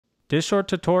This short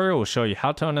tutorial will show you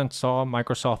how to uninstall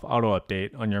Microsoft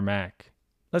Autoupdate on your Mac.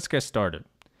 Let's get started.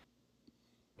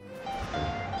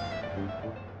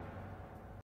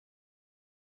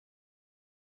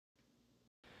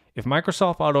 If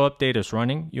Microsoft Autoupdate is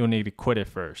running, you'll need to quit it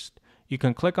first. You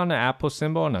can click on the Apple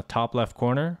symbol in the top left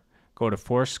corner, go to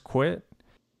Force Quit,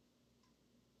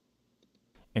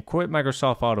 and quit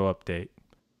Microsoft Autoupdate.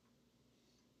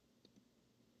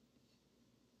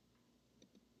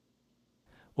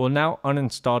 We'll now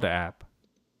uninstall the app.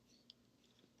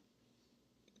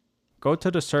 Go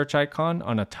to the search icon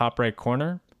on the top right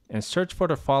corner and search for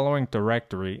the following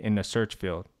directory in the search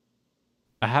field.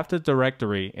 I have the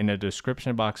directory in the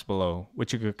description box below,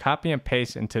 which you could copy and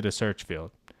paste into the search field.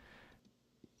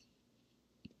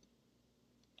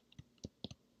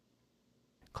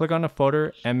 Click on the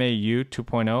folder MAU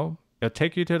 2.0. It'll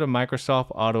take you to the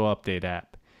Microsoft Autoupdate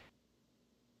app.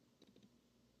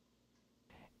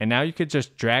 And now you could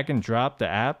just drag and drop the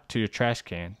app to your trash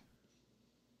can.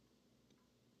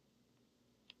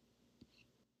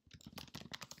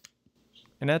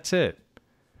 And that's it.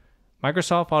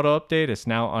 Microsoft Autoupdate is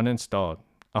now uninstalled.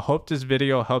 I hope this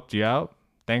video helped you out.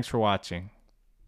 Thanks for watching.